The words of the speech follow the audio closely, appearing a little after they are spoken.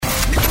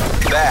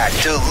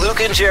back to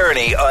Luke and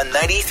Jeriney on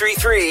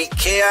 93.3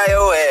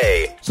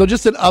 KIOA. So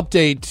just an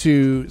update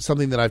to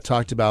something that I've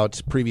talked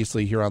about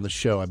previously here on the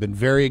show. I've been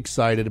very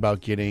excited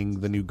about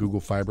getting the new Google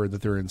Fiber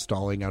that they're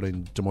installing out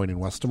in Des Moines and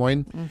West Des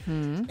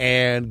Moines.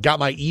 And got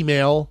my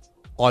email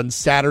on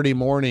Saturday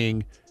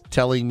morning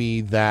telling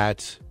me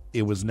that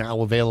it was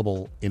now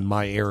available in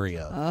my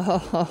area.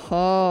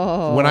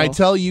 When I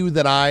tell you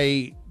that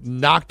I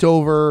knocked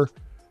over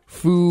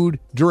food,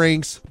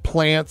 drinks,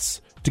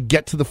 plants to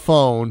get to the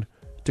phone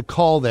to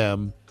call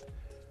them,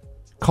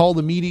 called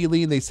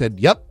immediately, and they said,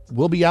 yep,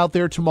 we'll be out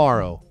there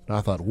tomorrow. And I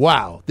thought,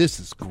 wow, this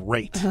is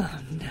great. Oh,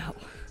 no.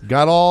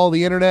 Got all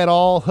the internet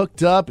all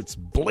hooked up. It's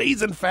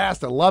blazing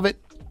fast. I love it.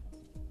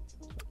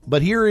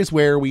 But here is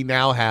where we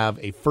now have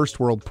a first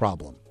world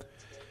problem.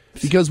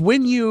 Because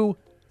when you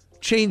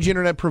change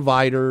internet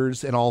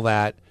providers and all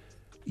that,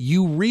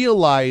 you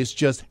realize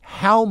just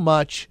how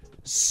much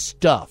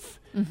stuff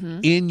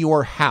in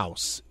your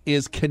house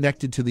is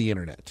connected to the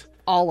internet.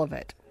 All of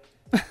it.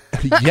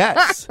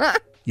 Yes.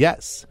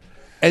 Yes.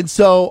 And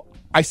so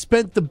I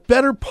spent the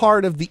better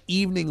part of the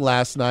evening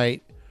last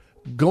night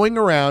going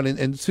around,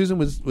 and Susan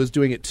was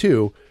doing it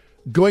too,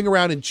 going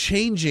around and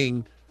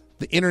changing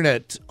the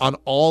internet on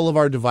all of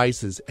our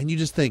devices. And you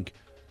just think,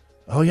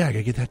 oh yeah, I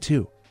gotta get that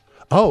too.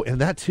 Oh,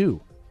 and that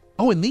too.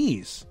 Oh, and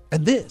these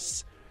and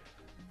this.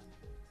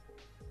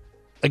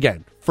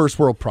 Again, first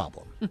world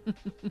problem.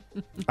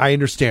 I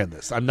understand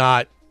this. I'm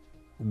not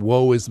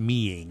woe is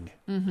meing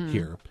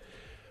here.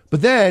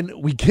 But then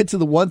we get to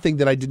the one thing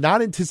that I did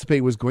not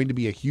anticipate was going to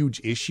be a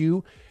huge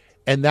issue.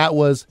 And that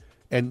was,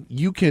 and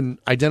you can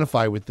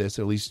identify with this,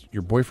 at least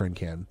your boyfriend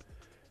can.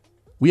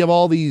 We have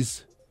all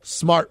these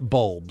smart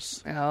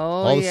bulbs. Oh,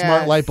 all the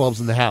smart light bulbs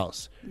in the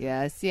house.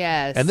 Yes,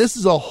 yes. And this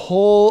is a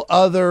whole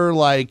other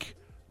like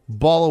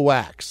ball of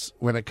wax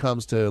when it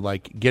comes to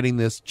like getting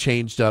this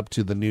changed up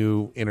to the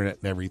new internet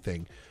and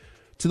everything.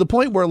 To the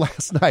point where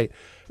last night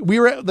we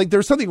were like,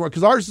 there's something wrong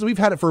because ours, we've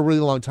had it for a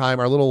really long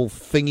time. Our little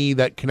thingy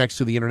that connects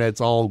to the internet,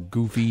 it's all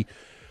goofy.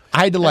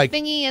 I had to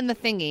thingy and the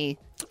thingy.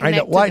 I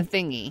know. The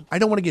thingy. I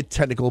don't want to get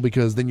technical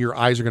because then your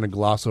eyes are going to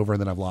gloss over and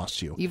then I've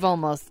lost you. You've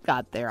almost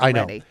got there already.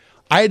 I know.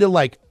 I had to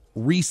like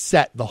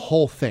reset the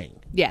whole thing.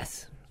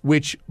 Yes.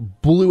 Which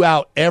blew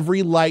out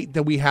every light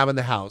that we have in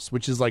the house,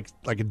 which is like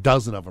a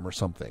dozen of them or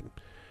something.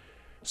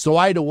 So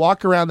I had to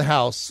walk around the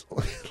house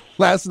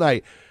last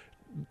night,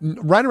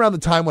 right around the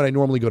time when I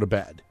normally go to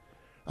bed.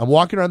 I'm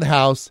walking around the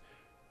house,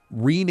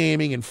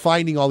 renaming and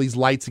finding all these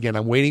lights again.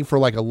 I'm waiting for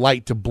like a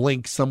light to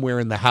blink somewhere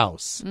in the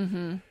house.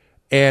 And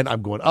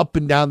I'm going up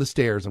and down the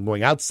stairs. I'm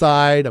going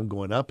outside. I'm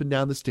going up and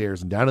down the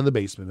stairs and down in the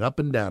basement, and up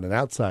and down and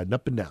outside and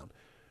up and down.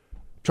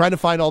 Trying to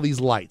find all these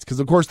lights. Because,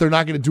 of course, they're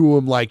not going to do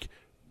them like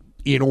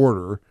in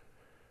order.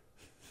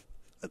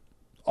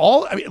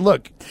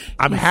 Look,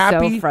 I'm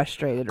happy. So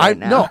frustrated right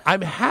now. No,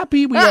 I'm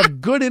happy we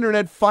have good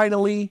internet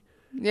finally.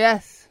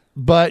 Yes.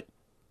 But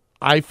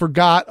I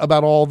forgot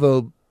about all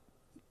the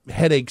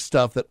headache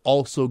stuff that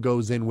also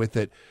goes in with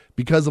it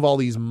because of all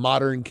these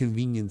modern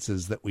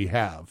conveniences that we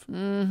have.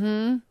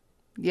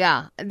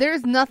 Yeah.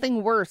 There's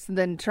nothing worse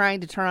than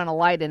trying to turn on a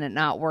light and it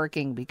not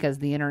working because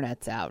the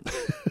internet's out.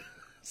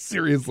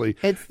 Seriously.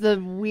 It's the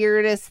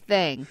weirdest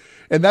thing.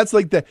 And that's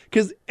like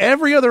because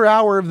every other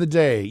hour of the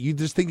day, you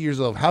just think to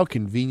yourself, how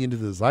convenient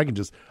is this? I can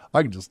just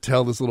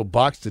tell this little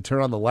box to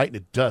turn on the light and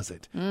it does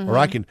it. Or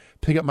I can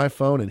pick up my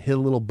phone and hit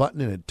a little button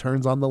and it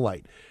turns on the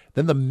light.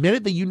 Then the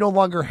minute that you no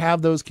longer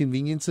have those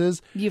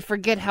conveniences, you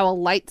forget how a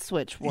light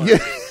switch works. Yeah.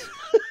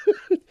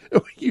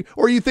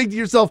 Or you think to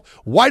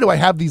yourself, why do I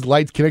have these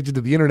lights connected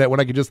to the internet when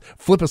I can just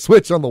flip a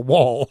switch on the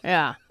wall?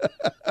 Yeah.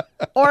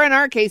 Or in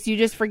our case, you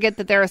just forget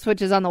that there are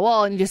switches on the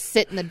wall and you just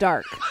sit in the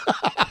dark.